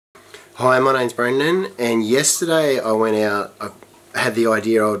Hi, my name's Brendan, and yesterday I went out, I had the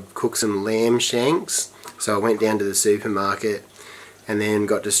idea I'd cook some lamb shanks, so I went down to the supermarket and then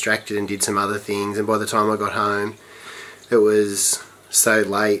got distracted and did some other things, and by the time I got home it was so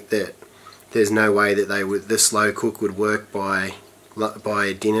late that there's no way that the slow cook would work by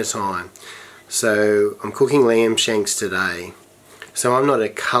dinner time. So I'm cooking lamb shanks today. So I'm not a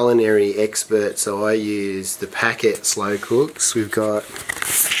culinary expert, so I use the packet slow cooks. We've got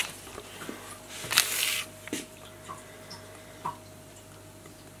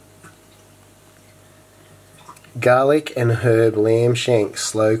garlic and herb lamb shank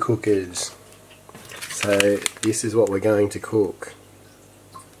slow cookers. So this is what we're going to cook.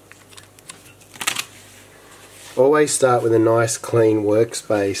 Always start with a nice clean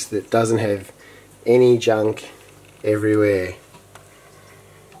workspace that doesn't have any junk everywhere.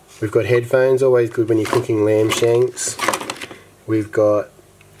 We've got headphones, always good when you're cooking lamb shanks. We've got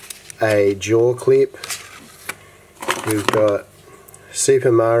a jaw clip. We've got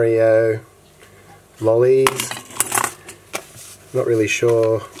Super Mario lollies. Not really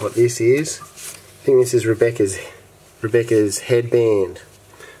sure what this is. I think this is Rebecca's headband.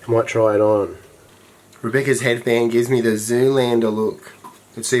 I might try it on. Rebecca's headband gives me the Zoolander look.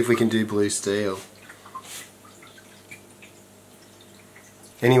 Let's see if we can do blue steel.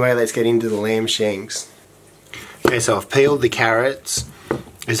 Anyway, let's get into the lamb shanks. Okay, so I've peeled the carrots.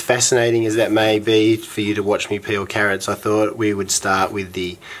 As fascinating as that may be for you to watch me peel carrots, I thought we would start with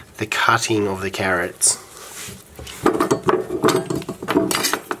the cutting of the carrots.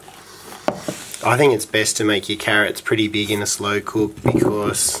 I think it's best to make your carrots pretty big in a slow cook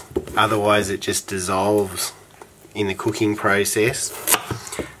because otherwise it just dissolves in the cooking process.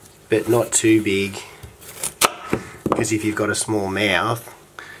 But not too big, because if you've got a small mouth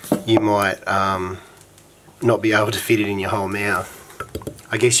you might not be able to fit it in your whole mouth.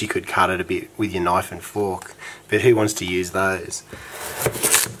 I guess you could cut it a bit with your knife and fork, but who wants to use those?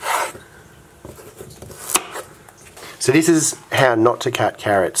 So this is how not to cut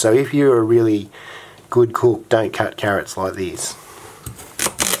carrots. So if you're a really good cook, don't cut carrots like this.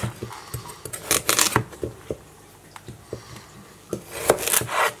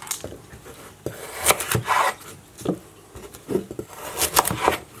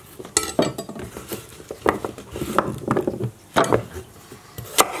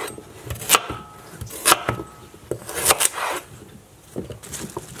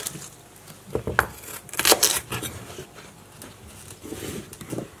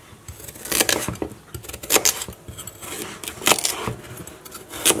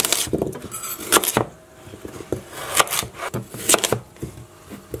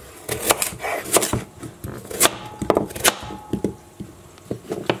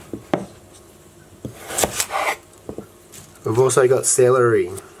 We've also got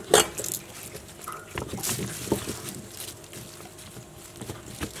celery.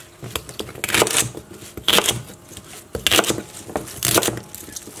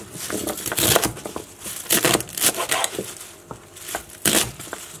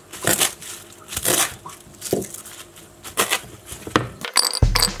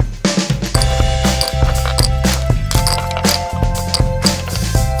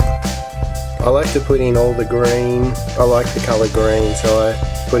 I like to put in all the green. I like the colour green, so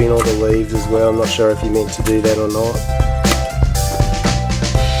I put in all the leaves as well. I'm not sure if you're meant to do that or not.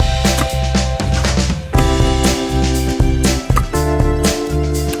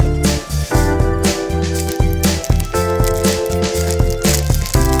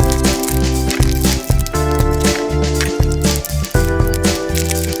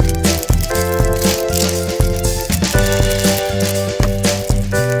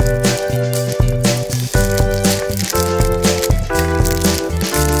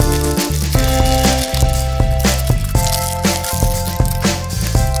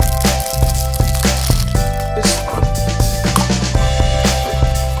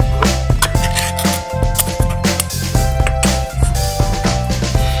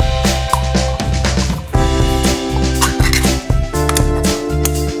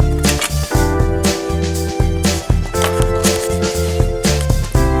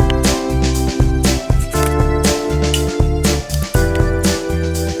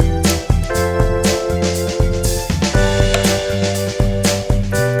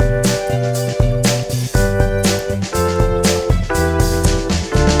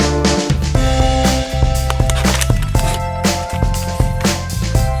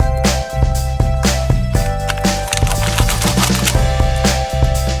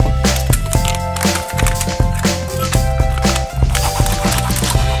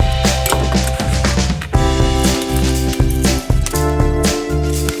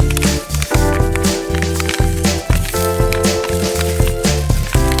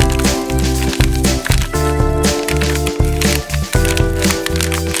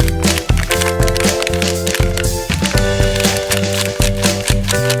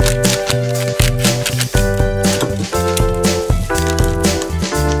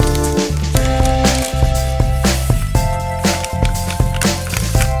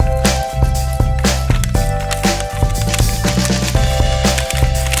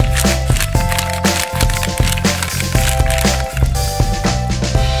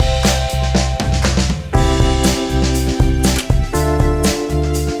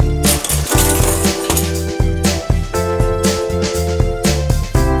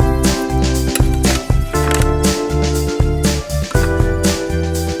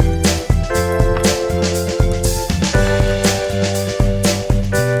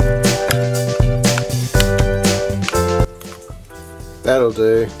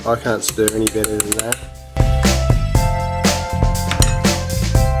 I can't stir any better than that.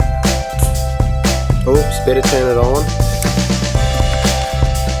 Oops, better turn it on.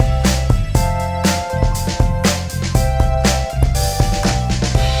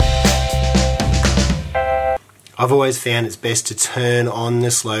 I've always found it's best to turn on the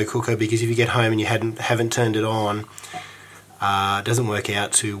slow cooker, because if you get home and you haven't turned it on, it doesn't work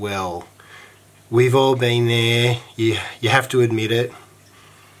out too well. We've all been there, you have to admit it,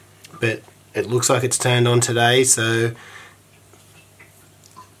 but it looks like it's turned on today, so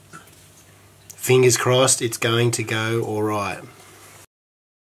fingers crossed it's going to go alright.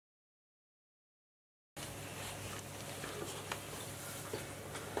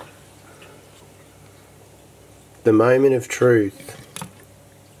 The moment of truth.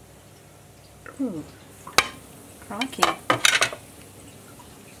 Ooh. Crikey.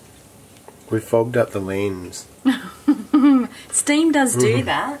 We've fogged up the lens. Steam does do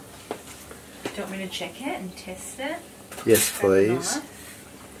that. Do you want me to check it and test it? Yes, please.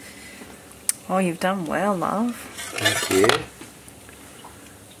 Oh, you've done well, love. Thank you.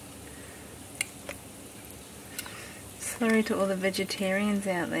 Sorry to all the vegetarians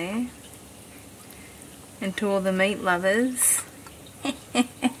out there. And to all the meat lovers.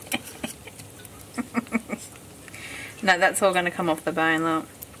 No, that's all going to come off the bone, look.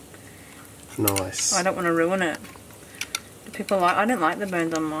 Nice. I don't want to ruin it. People like, I don't like the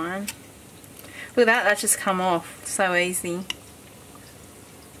bones on mine. Look at that, that's just come off. So easy.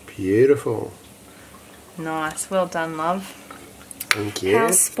 Beautiful. Nice, well done, love. Thank you.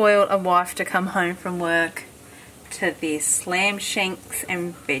 How spoiled a wife to come home from work to this lamb shanks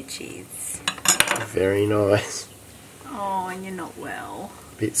and veggies. Very nice. Oh, and you're not well.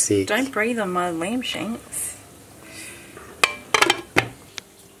 Bit sick. Don't breathe on my lamb shanks.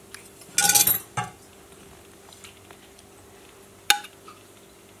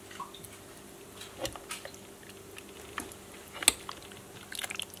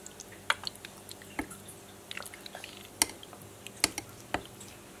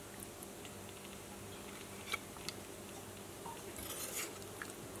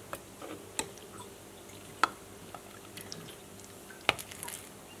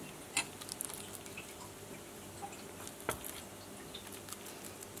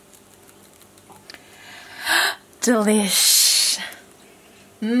 Delish.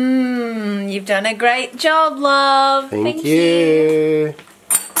 You've done a great job, love. Thank you.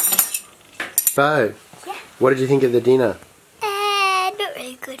 Bo, yeah. What did you think of the dinner? Not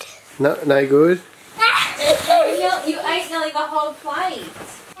really good. No good? You ate nearly the whole plate.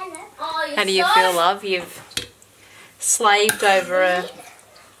 Oh, how do you feel, love? You've slaved over a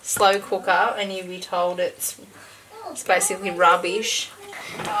slow cooker and you'll be told it's basically rubbish.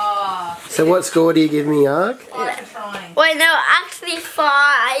 Oh, so what score do you give me, Ark? Wait, no, actually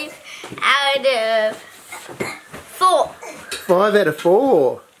 5 out of 4. 5 out of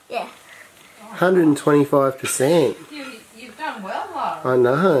 4? Yeah. 125%. You've done well, love. I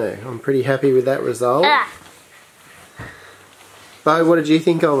know. I'm pretty happy with that result. Bo, what did you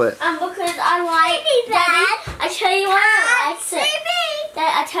think of it? Because I like it, Daddy. I tell you why I liked it.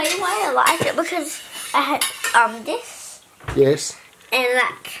 Dad, I tell you why I liked it, because I had this. Yes. And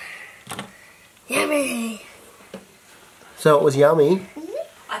that. Yummy. So it was yummy?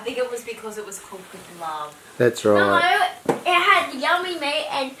 I think it was because it was cooked with love. That's right. No, it had yummy meat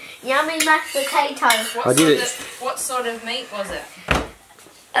and yummy mashed potatoes. What sort of meat was it?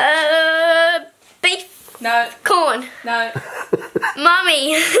 Beef. No. Corn. No.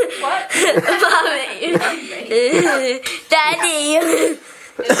 Mummy. What? Mummy. Daddy.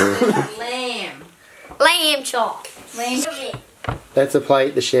 It's lamb. Lamb chop. Lamb. That's a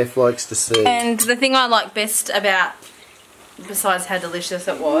plate the chef likes to see. And the thing I like best about, besides how delicious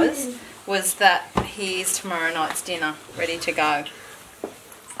it was that here's tomorrow night's dinner ready to go.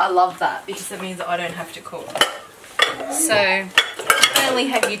 I love that because it means that I don't have to cook. So, not only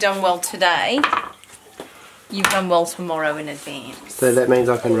have you done well today, you've done well tomorrow in advance. So that means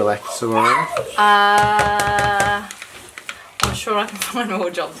I can relax tomorrow? I'm sure I can find more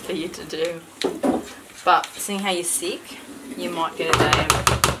jobs for you to do. But seeing how you're sick, you might get a day of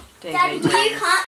DVD. Daddy, you can't